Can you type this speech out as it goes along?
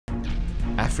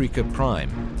Africa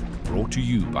Prime, brought to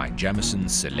you by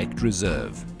Jamison's Select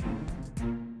Reserve.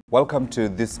 Welcome to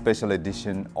this special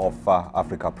edition of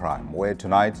Africa Prime, where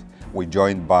tonight we're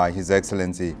joined by His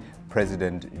Excellency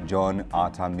President John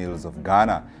Atta Mills of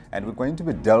Ghana, and we're going to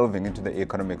be delving into the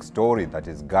economic story that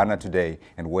is Ghana today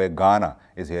and where Ghana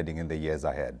is heading in the years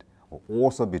ahead. We'll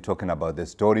also be talking about the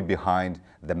story behind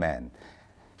the man.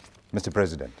 Mr.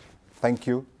 President, thank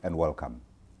you and welcome.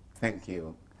 Thank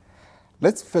you.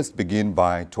 Let's first begin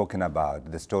by talking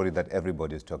about the story that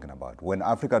everybody is talking about. When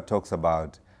Africa talks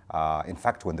about, in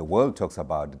fact, when the world talks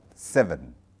about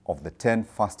 7 of the 10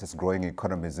 fastest growing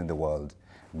economies in the world,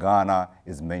 Ghana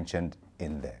is mentioned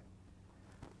in there.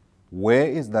 Where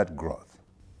is that growth?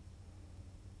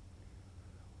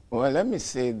 Well, let me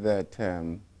say that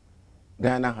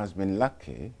Ghana has been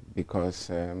lucky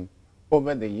because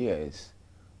over the years,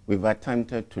 we've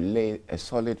attempted to lay a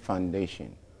solid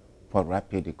foundation for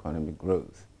rapid economic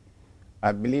growth.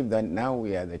 I believe that now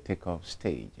we are at the takeoff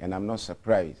stage, and I'm not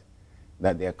surprised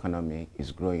that the economy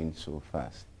is growing so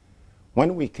fast.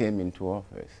 When we came into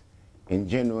office in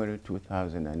January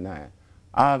 2009,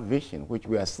 our vision, which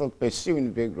we are still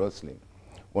pursuing vigorously,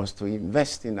 was to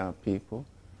invest in our people,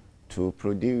 to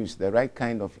produce the right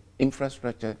kind of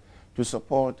infrastructure to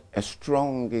support a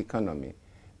strong economy,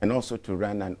 and also to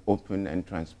run an open and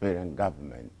transparent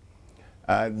government.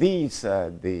 These are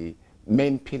the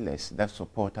main pillars that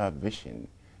support our vision,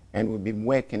 and we've been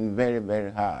working very,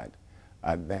 very hard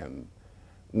at them.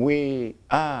 We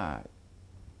are,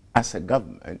 as a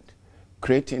government,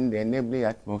 creating the enabling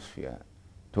atmosphere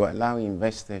to allow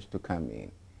investors to come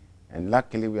in. And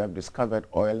luckily, we have discovered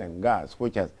oil and gas,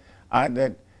 which has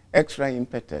added extra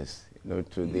impetus,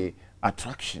 to the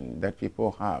attraction that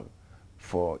people have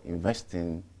for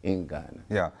investing in Ghana.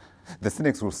 Yeah. The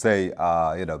cynics will say,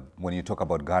 when you talk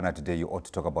about Ghana today, you ought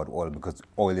to talk about oil because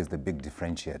oil is the big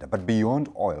differentiator. But beyond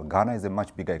oil, Ghana is a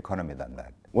much bigger economy than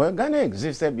that. Well, Ghana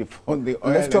existed before the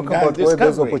oil Let's talk about where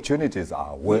those opportunities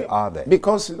are. Where are they?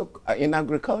 Because, look, in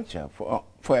agriculture,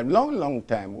 for a long, long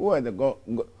time, we were the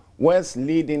world's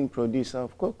leading producer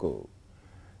of cocoa.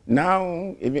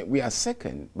 Now, we are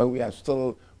second, but we are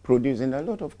still producing a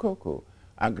lot of cocoa.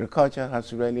 Agriculture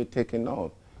has really taken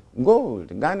off.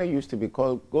 Gold. Ghana used to be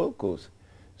called Gold Coast.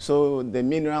 So the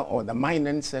mineral or the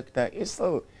mining sector is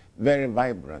still very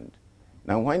vibrant.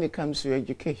 Now, when it comes to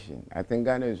education, I think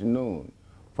Ghana is known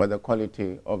for the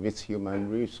quality of its human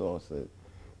resources,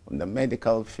 on the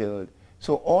medical field.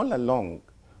 So all along,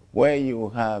 where you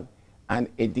have an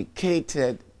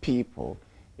educated people,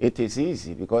 it is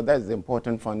easy because that's the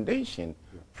important foundation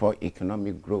for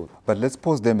economic growth. But let's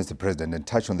pause there, Mr. President, and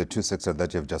touch on the 2 sectors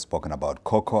that you've just spoken about,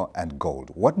 cocoa and gold.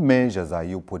 What measures are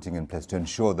you putting in place to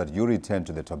ensure that you return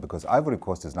to the top? Because Ivory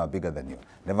Coast is now bigger than you.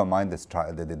 Never mind the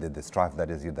strife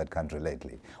that is in that country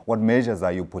lately. What measures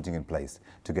are you putting in place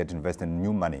to get invested in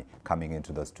new money coming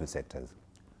into those 2 sectors?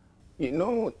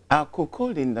 Our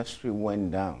cocoa industry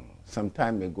went down some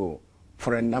time ago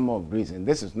for a number of reasons.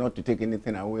 This is not to take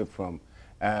anything away from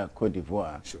Cote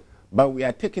d'Ivoire. Sure. But we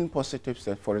are taking positive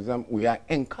steps. For example, we are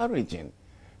encouraging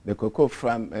the cocoa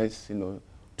farmers,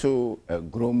 to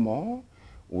grow more.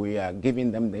 We are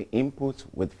giving them the inputs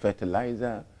with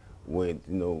fertilizer, with,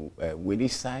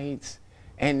 weedicides.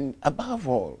 And above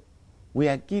all, we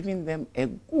are giving them a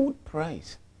good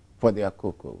price for their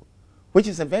cocoa, which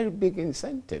is a very big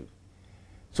incentive.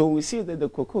 So we see that the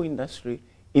cocoa industry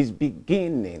is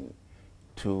beginning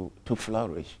to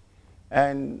flourish.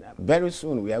 And very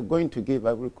soon, we are going to give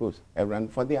Ivory Coast a run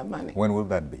for their money. When will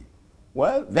that be?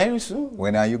 Well, very soon.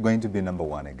 When are you going to be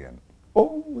 #1 again?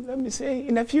 Oh, let me say,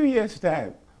 in a few years'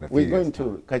 time, we're going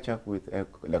to catch up with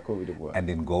the Cote d'Ivoire. And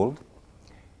in gold?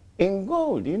 In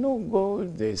gold,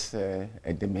 gold is a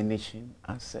diminishing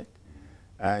asset.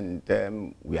 And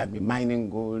we have been mining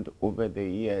gold over the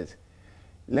years.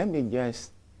 Let me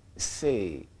just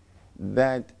say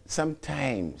that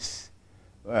sometimes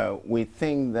we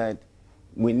think that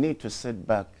we need to sit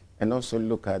back and also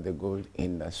look at the gold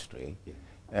industry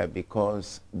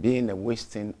because being a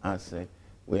wasting asset,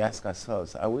 we ask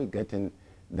ourselves, are we getting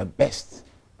the best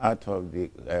out of the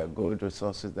gold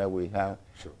resources that we have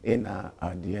in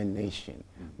our dear nation?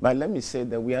 But let me say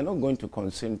that we are not going to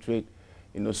concentrate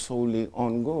solely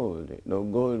on gold.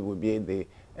 Gold will be the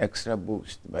extra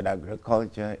boost, but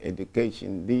agriculture,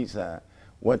 education, these are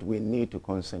what we need to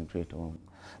concentrate on.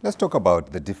 Let's talk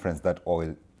about the difference that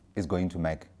oil is going to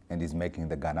make and is making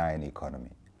the Ghanaian economy.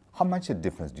 How much a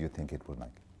difference do you think it will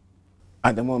make?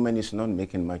 At the moment, it's not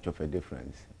making much of a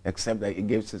difference, except that it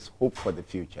gives us hope for the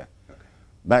future. Okay.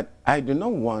 But I do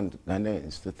not want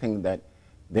Ghanaians to think that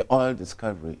the oil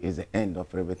discovery is the end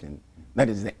of everything. That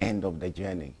is the end of the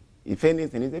journey. If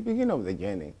anything, it's the beginning of the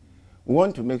journey. We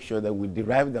want to make sure that we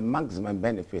derive the maximum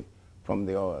benefit from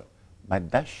the oil, but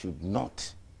that should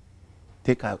not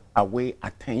take away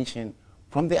attention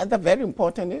from the other very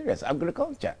important areas,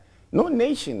 agriculture. No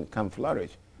nation can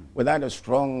flourish without a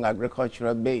strong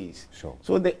agricultural base. Sure.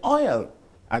 So the oil,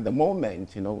 at the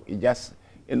moment, it just,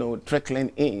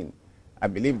 trickling in. I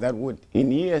believe that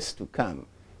in years to come,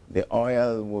 the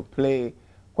oil will play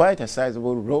quite a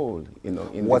sizable role, in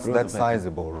What's the growth that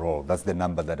sizable role? That's the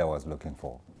number that I was looking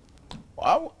for.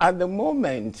 Well, at the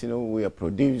moment, we are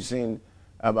producing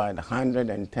about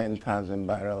 110,000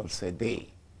 barrels a day.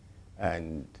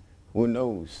 And who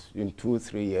knows, in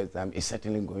 2-3 years, it's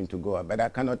certainly going to go up. But I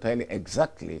cannot tell you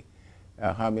exactly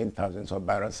how many thousands of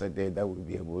barrels a day that we'll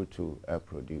be able to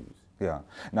produce. Yeah.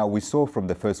 Now, we saw from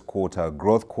the first quarter,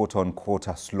 growth quarter on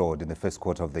quarter slowed in the first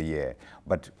quarter of the year.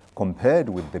 But compared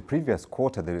with the previous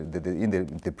quarter,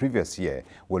 in the previous year,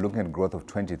 we're looking at growth of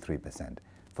 23%.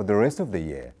 For the rest of the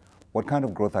year, what kind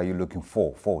of growth are you looking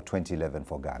for 2011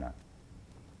 for Ghana?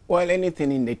 Well,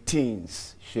 anything in the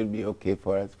teens should be okay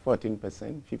for us.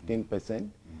 14%, 15%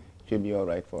 should be all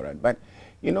right for us. But,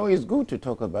 it's good to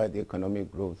talk about the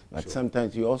economic growth. But Sure.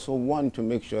 sometimes you also want to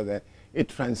make sure that it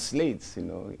translates,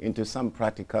 into some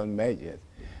practical measures.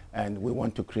 And we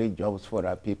want to create jobs for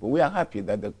our people. We are happy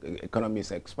that the economy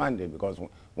is expanding, because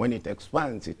when it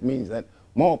expands, it means that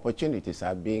more opportunities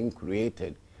are being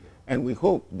created. And we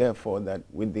hope, therefore, that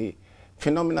with the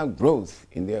phenomenal growth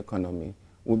in the economy,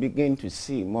 we begin to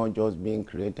see more jobs being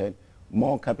created,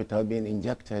 more capital being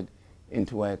injected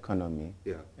into our economy,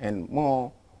 and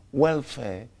more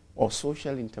welfare or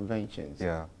social interventions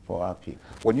for our people.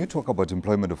 When you talk about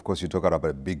employment, of course, you talk about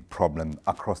a big problem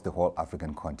across the whole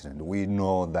African continent. We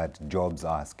know that jobs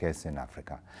are scarce in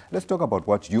Africa. Let's talk about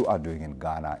what you are doing in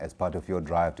Ghana as part of your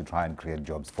drive to try and create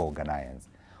jobs for Ghanaians.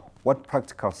 What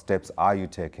practical steps are you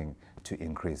taking to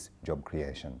increase job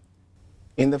creation?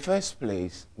 In the first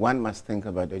place, one must think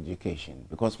about education,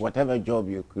 because whatever job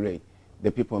you create,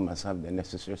 the people must have the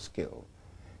necessary skill.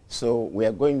 So we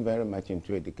are going very much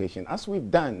into education, as we've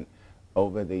done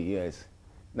over the years.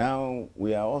 Now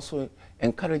we are also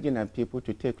encouraging our people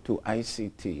to take to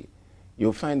ICT.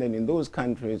 You'll find that in those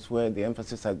countries where the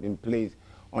emphasis has been placed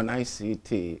on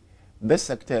ICT, this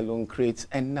sector alone creates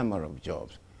a number of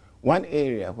jobs. One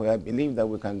area where I believe that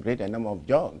we can create a number of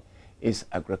jobs is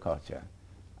agriculture.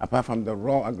 Apart from the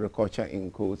raw agriculture in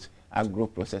quotes,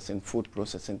 agro-processing, food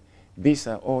processing, these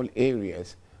are all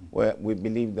areas where we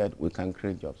believe that we can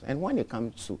create jobs. And when it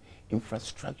comes to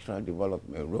infrastructural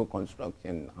development, road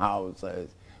construction,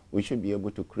 houses, we should be able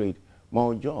to create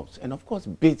more jobs. And of course,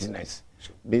 business,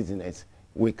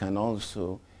 we can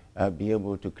also be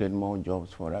able to create more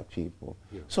jobs for our people.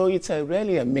 So it's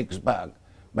really a mixed bag.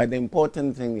 But the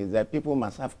important thing is that people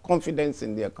must have confidence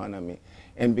in the economy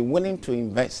and be willing to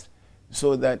invest,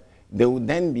 so that they will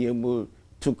then be able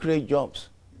to create jobs,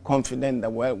 confident that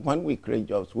when we create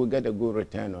jobs, we'll get a good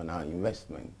return on our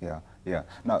investment. Yeah.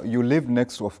 Now, you live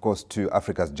next, of course, to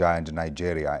Africa's giant,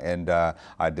 Nigeria, and I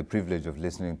had the privilege of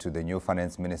listening to the new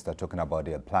finance minister talking about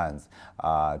their plans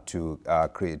to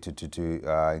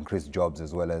increase jobs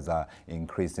as well as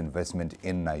increase investment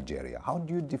in Nigeria. How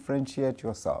do you differentiate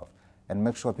yourself and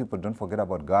make sure people don't forget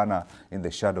about Ghana in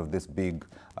the shadow of this big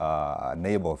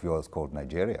neighbor of yours called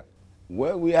Nigeria?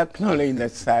 Well, we acknowledge the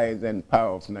size and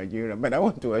power of Nigeria, but I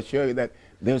want to assure you that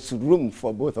there's room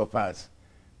for both of us.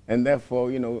 And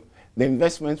therefore, the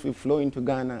investments we flow into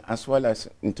Ghana as well as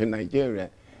into Nigeria,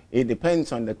 it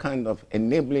depends on the kind of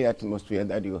enabling atmosphere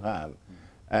that you have,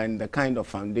 and the kind of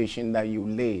foundation that you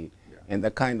lay, and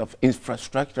the kind of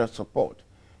infrastructure support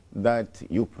that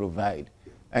you provide.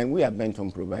 And we are bent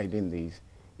on providing these.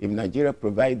 If Nigeria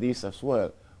provides these as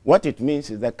well, what it means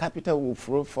is that capital will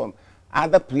flow from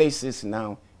other places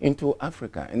now into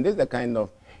Africa. And this is the kind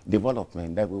of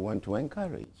development that we want to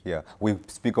encourage. Yeah, we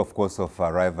speak, of course, of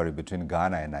a rivalry between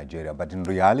Ghana and Nigeria, but in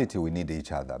reality, we need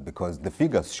each other, because the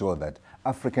figures show that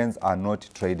Africans are not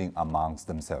trading amongst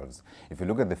themselves. If you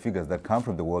look at the figures that come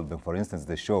from the World Bank, for instance,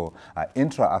 they show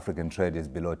intra-African trade is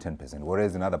below 10%,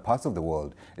 whereas in other parts of the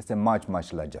world, it's a much,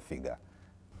 much larger figure.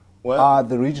 Well, are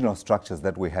the regional structures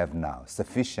that we have now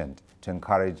sufficient to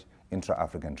encourage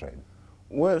intra-African trade?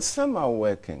 Well, some are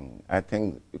working. I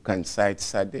think you can cite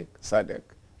SADC,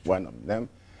 one of them.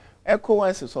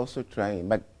 ECOWAS is also trying,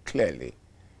 but clearly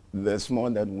there's more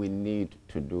that we need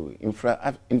to do.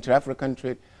 Intra-African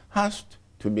trade has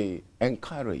to be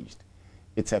encouraged.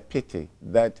 It's a pity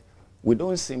that we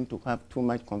don't seem to have too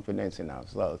much confidence in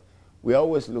ourselves. We're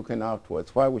always looking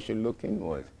outwards. Why we should look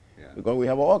inwards? Because we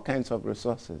have all kinds of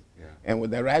resources. And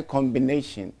with the right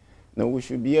combination, we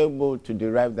should be able to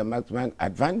derive the maximum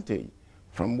advantage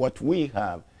from what we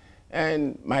have.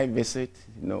 And my visit,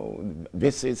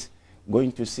 visits,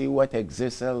 going to see what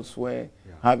exists elsewhere,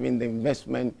 having the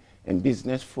investment and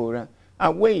business fora,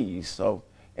 are ways of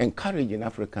encouraging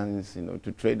Africans,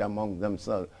 to trade among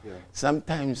themselves.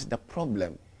 Sometimes the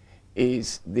problem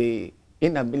is the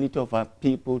inability of our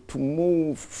people to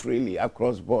move freely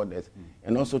across borders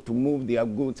and also to move their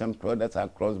goods and products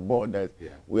across borders.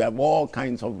 We have all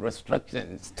kinds of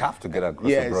restrictions. It's tough to get across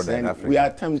the border in Africa. We are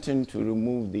attempting to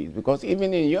remove these because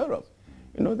even in Europe,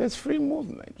 there's free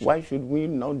movement. Why should we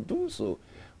not do so?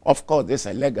 Of course, there's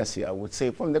a legacy, I would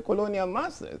say, from the colonial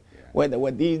masters, where there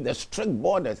were the strict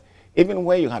borders, even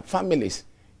where you had families,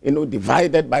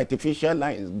 divided by artificial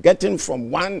lines, getting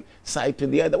from one side to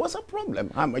the other was a problem.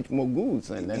 How much more goods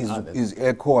and then others. Is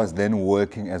ECOWAS then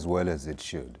working as well as it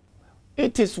should?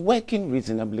 It is working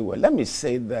reasonably well. Let me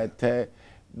say that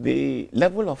the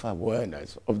level of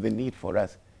awareness of the need for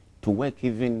us to work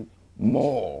even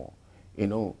more,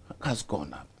 has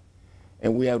gone up.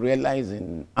 And we are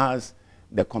realizing as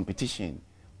the competition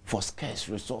for scarce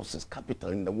resources,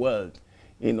 capital in the world,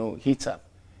 heats up,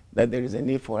 that there is a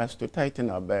need for us to tighten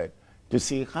our belt to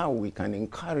see how we can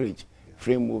encourage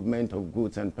free movement of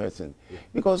goods and persons.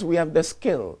 Because we have the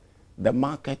skill, the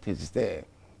market is there.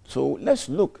 So let's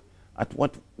look at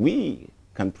what we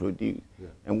can produce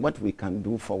and what we can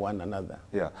do for one another.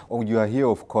 Oh, you are here,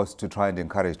 of course, to try and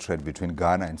encourage trade between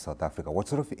Ghana and South Africa. What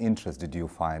sort of interest did you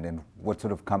find and what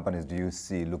sort of companies do you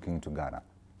see looking to Ghana?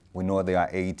 We know there are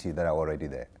 80 that are already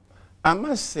there. I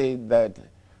must say that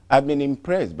I've been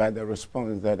impressed by the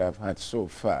response that I've had so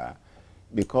far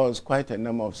because quite a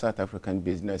number of South African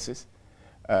businesses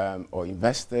or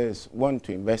investors want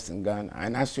to invest in Ghana.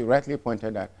 And as you rightly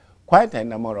pointed out, quite a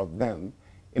number of them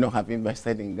have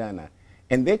invested in Ghana.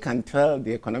 And they can tell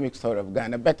the economic story of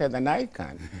Ghana better than I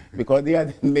can because they are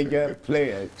the major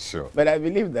players. But I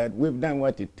believe that we've done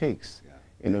what it takes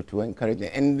to encourage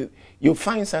them. And you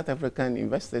find South African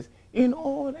investors in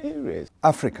all areas.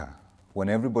 Africa. When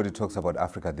everybody talks about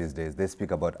Africa these days, they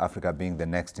speak about Africa being the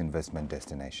next investment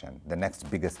destination, the next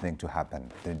biggest thing to happen,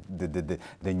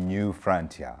 the new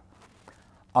frontier.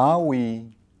 Are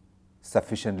we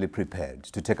sufficiently prepared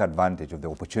to take advantage of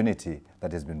the opportunity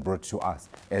that has been brought to us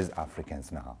as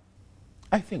Africans now?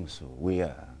 I think so. We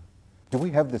are. Do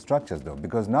we have the structures, though?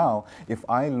 Because now, if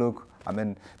I look,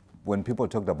 when people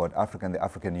talked about Africa and the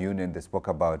African Union, they spoke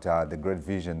about the great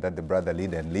vision that the brother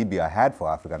leader in Libya had for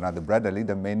Africa. Now the brother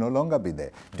leader may no longer be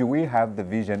there. Do we have the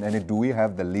vision and do we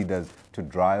have the leaders to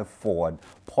drive forward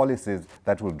policies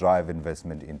that will drive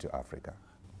investment into Africa?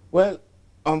 Well,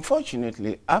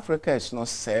 unfortunately, Africa is not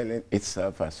selling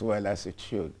itself as well as it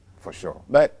should. For sure.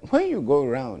 But when you go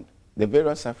around the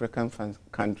various African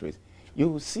countries, you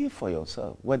will see for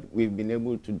yourself what we've been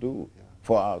able to do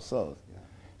for ourselves.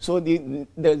 So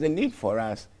there's a need for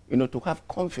us, to have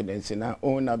confidence in our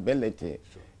own ability,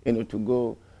 to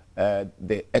go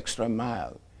the extra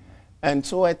mile. And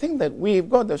so I think that we've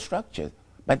got the structures,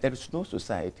 but there is no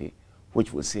society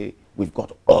which will say we've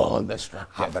got all the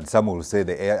structures. But some will say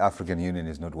the African Union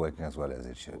is not working as well as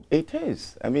it should. It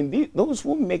is. Those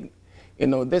who make,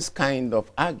 this kind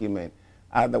of argument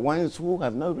are the ones who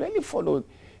have not really followed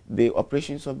the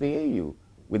operations of the AU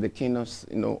with the keenness,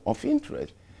 of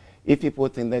interest. If people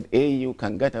think that AU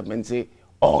can get up and say,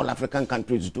 all African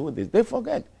countries do this, they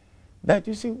forget that,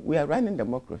 we are running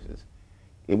democracies.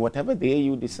 In whatever the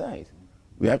AU decides,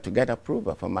 we have to get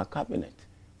approval from our cabinet,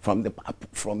 from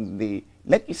the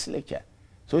legislature.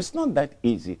 So it's not that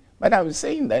easy. But I was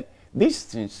saying that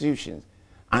these institutions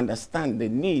understand the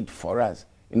need for us,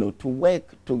 to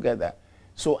work together.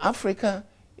 So Africa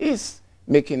is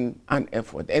making an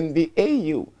effort. And the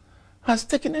AU has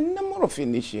taken a number of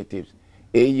initiatives.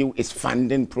 AU is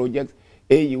funding projects.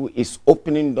 AU is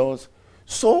opening doors.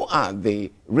 So are the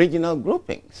regional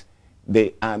groupings.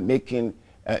 They are making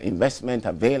investment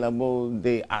available.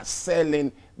 They are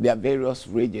selling their various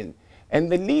regions. And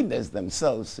the leaders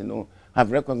themselves,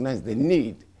 have recognized the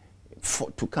need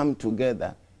to come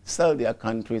together, sell their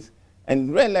countries,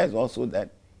 and realize also that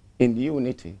in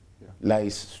unity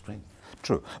lies strength.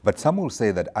 True, but some will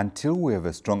say that until we have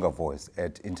a stronger voice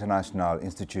at international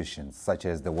institutions such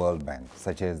as the World Bank,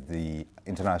 such as the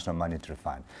International Monetary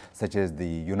Fund, such as the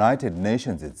United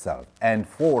Nations itself, and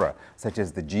fora such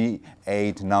as the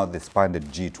G8, now the expanded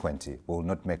G20, will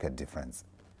not make a difference.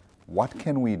 What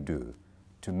can we do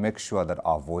to make sure that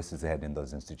our voice is heard in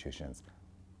those institutions?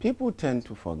 People tend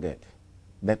to forget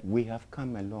that we have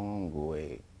come a long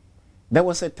way. There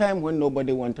was a time when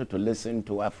nobody wanted to listen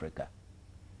to Africa.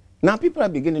 Now people are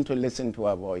beginning to listen to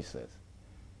our voices.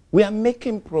 We are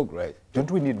making progress. Don't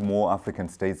we need more African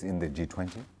states in the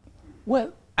G20?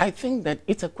 Well, I think that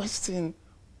it's a question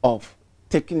of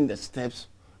taking the steps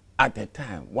at a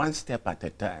time, one step at a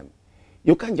time.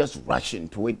 You can't just rush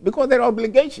into it because there are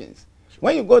obligations. Sure.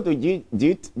 When you go to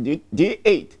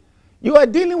G8, you are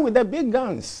dealing with the big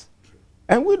guns,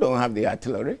 and we don't have the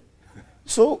artillery.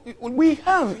 So we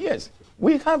have, yes,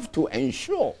 we have to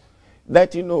ensure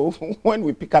that, you know, when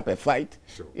we pick up a fight,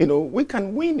 sure, you know, we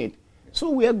can win it.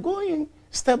 So we are going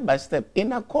step by step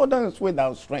in accordance with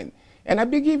our strength. And I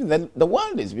believe that the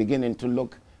world is beginning to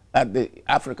look at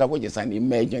Africa, which is an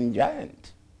emerging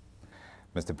giant.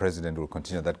 Mr. President, we'll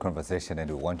continue that conversation,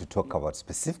 and we want to talk about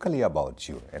specifically about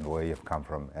you and where you've come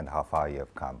from and how far you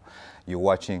have come. You're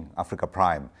watching Africa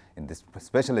Prime. In this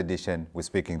special edition, we're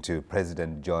speaking to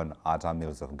President John Atta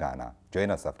Mills of Ghana. Join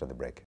us after the break.